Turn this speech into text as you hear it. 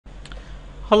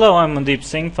Hello, I'm Mandeep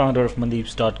Singh, founder of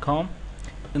mandeeps.com.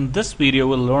 In this video,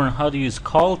 we'll learn how to use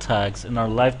call tags in our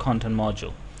live content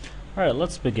module. Alright,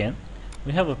 let's begin.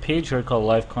 We have a page here called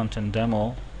Live Content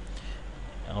Demo.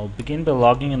 I'll begin by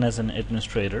logging in as an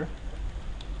administrator.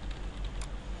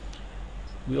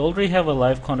 We already have a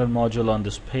live content module on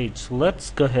this page, so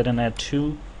let's go ahead and add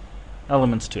two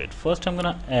elements to it. First, I'm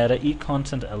going to add an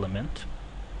eContent element.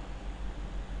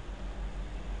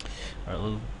 Alright,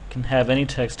 we can have any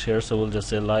text here, so we'll just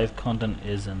say live content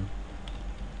is an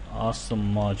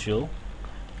awesome module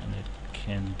and it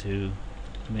can do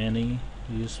many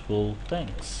useful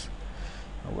things.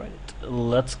 Alright,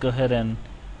 let's go ahead and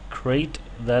create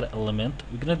that element.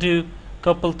 We're going to do a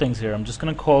couple things here. I'm just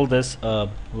going to call this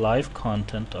live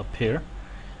content up here.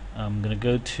 I'm going to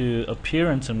go to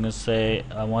appearance. I'm going to say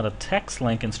I want a text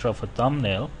link instead of a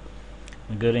thumbnail.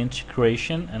 I'm going to go to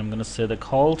integration and I'm going to say the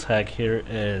call tag here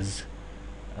is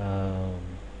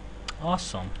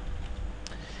awesome.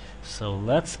 So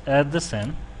let's add this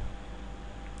in.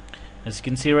 As you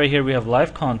can see right here, we have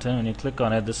live content. When you click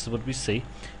on it, this is what we see.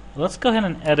 Let's go ahead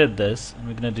and edit this, and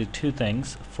we're going to do two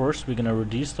things. First, we're going to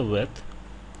reduce the width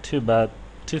to about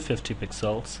 250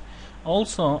 pixels.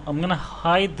 Also, I'm going to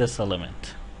hide this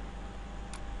element.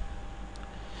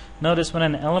 Notice when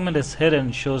an element is hidden,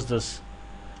 it shows this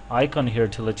icon here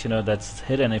to let you know that's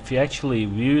hidden. If you actually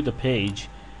view the page,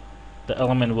 the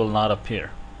element will not appear.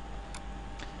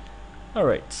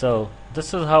 Alright, so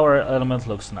this is how our element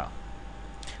looks now.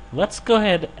 Let's go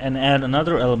ahead and add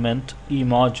another element,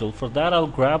 eModule. For that, I'll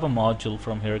grab a module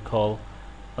from here called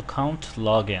account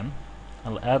login.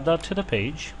 I'll add that to the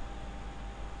page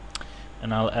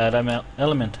and I'll add an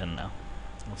element in now.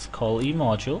 Let's call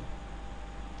eModule.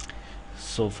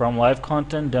 So from live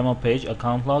content demo page,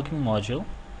 account login module,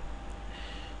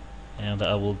 and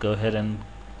I will go ahead and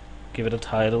give it a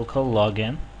title called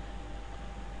login.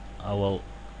 I will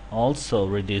also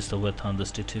reduce the width on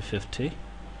this to 250.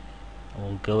 I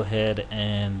will go ahead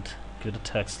and give a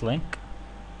text link.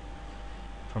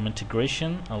 From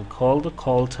integration, I'll call the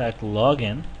call tag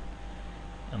login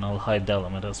and I'll hide the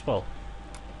element as well.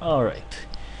 Alright,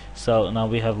 so now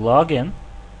we have login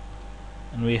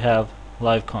and we have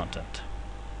live content.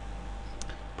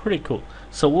 Pretty cool.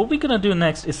 So what we're gonna do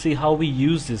next is see how we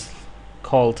use these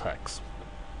call tags.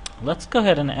 Let's go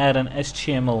ahead and add an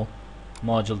HTML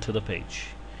module to the page.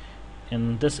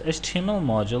 In this HTML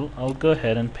module, I'll go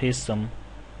ahead and paste some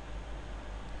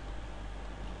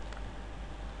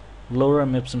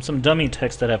lorem ipsum, some dummy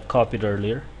text that I've copied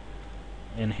earlier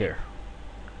in here.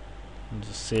 I'll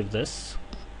just save this.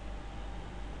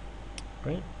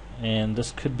 Right? And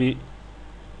this could be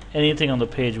anything on the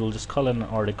page. We'll just call it an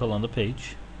article on the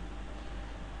page.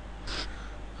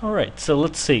 Alright, so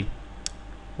let's see.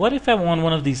 What if I want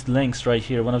one of these links right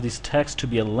here, one of these texts to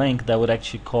be a link that would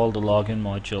actually call the login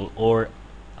module, or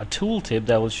a tooltip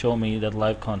that will show me that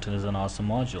live content is an awesome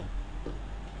module?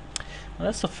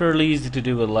 Well, that's fairly easy to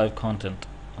do with live content.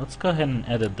 Let's go ahead and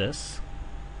edit this.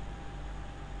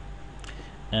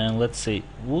 And let's see.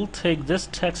 We'll take this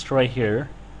text right here.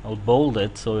 I'll bold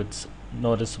it so it's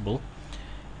noticeable.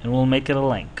 And we'll make it a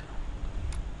link.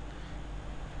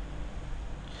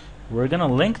 We're going to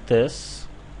link this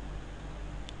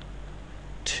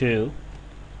to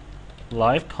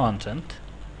live content,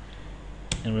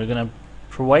 and we're going to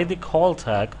provide the call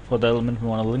tag for the element we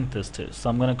want to link this to. So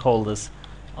I'm going to call this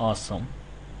awesome,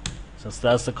 since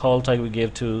that's the call tag we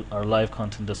gave to our live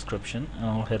content description, and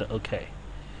I'll hit OK.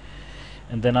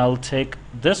 And then I'll take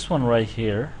this one right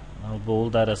here, I'll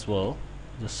bold that as well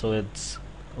just so it's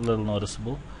a little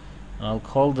noticeable, and I'll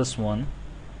call this one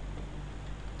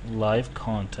live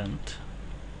content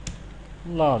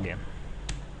login.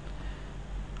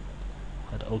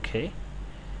 Hit OK,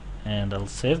 and I'll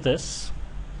save this.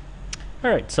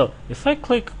 Alright, so if I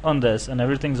click on this and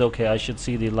everything's okay, I should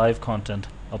see the live content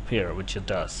up here, which it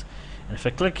does. And if I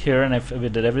click here and if we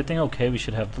did everything okay, we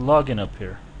should have the login up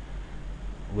here,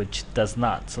 which does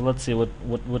not. So let's see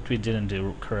what we didn't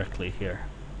do correctly here.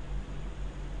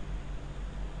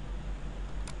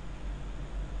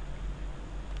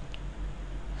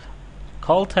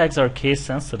 Call tags are case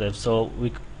sensitive, so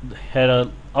we had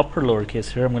a upper lowercase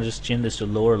here. I'm going to just change this to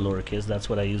lower lowercase. That's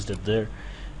what I used it there,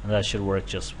 and that should work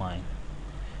just fine.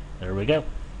 There we go.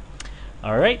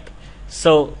 Alright,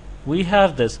 so we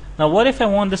have this. Now what if I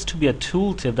want this to be a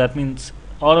tooltip? That means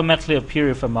automatically appear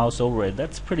if I mouse over it.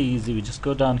 That's pretty easy. We just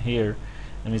go down here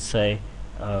and we say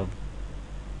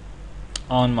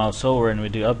on mouse over, and we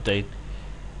do update.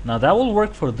 Now that will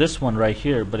work for this one right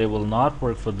here, but it will not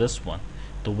work for this one.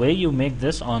 The way you make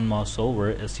this on mouse over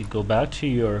is you go back to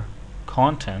your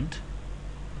content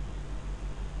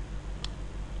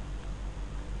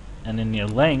and in your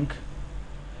link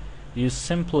you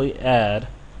simply add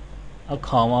a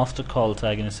comma after call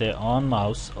tag and you say on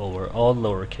mouse over all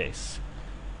lowercase.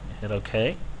 You hit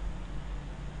OK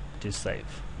to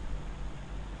save.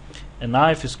 And now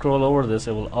if you scroll over this,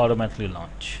 it will automatically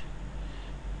launch.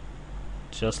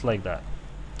 Just like that.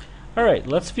 Alright,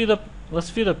 let's view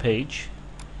the page.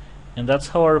 And that's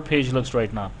how our page looks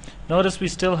right now. Notice we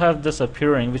still have this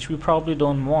appearing, which we probably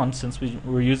don't want since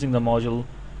we're using the module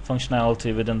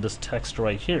functionality within this text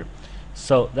right here.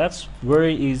 So that's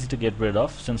very easy to get rid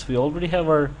of. Since we already have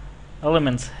our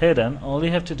elements hidden, all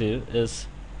you have to do is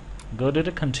go to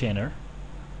the container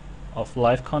of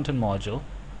live content module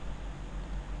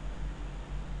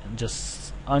and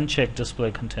just uncheck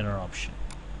display container option.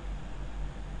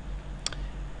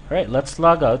 Alright, let's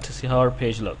log out to see how our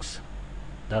page looks.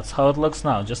 That's how it looks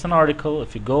now, just an article.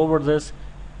 If you go over this,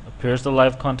 appears the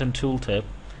live content tooltip.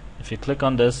 If you click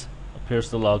on this,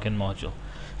 appears the login module.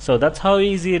 So that's how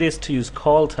easy it is to use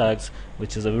call tags,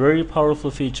 which is a very powerful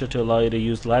feature to allow you to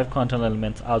use live content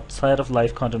elements outside of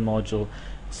live content module.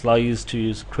 It's allow you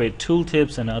to create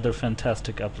tooltips and other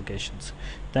fantastic applications.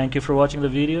 Thank you for watching the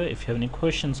video. If you have any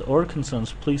questions or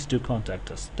concerns, please do contact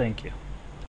us. Thank you.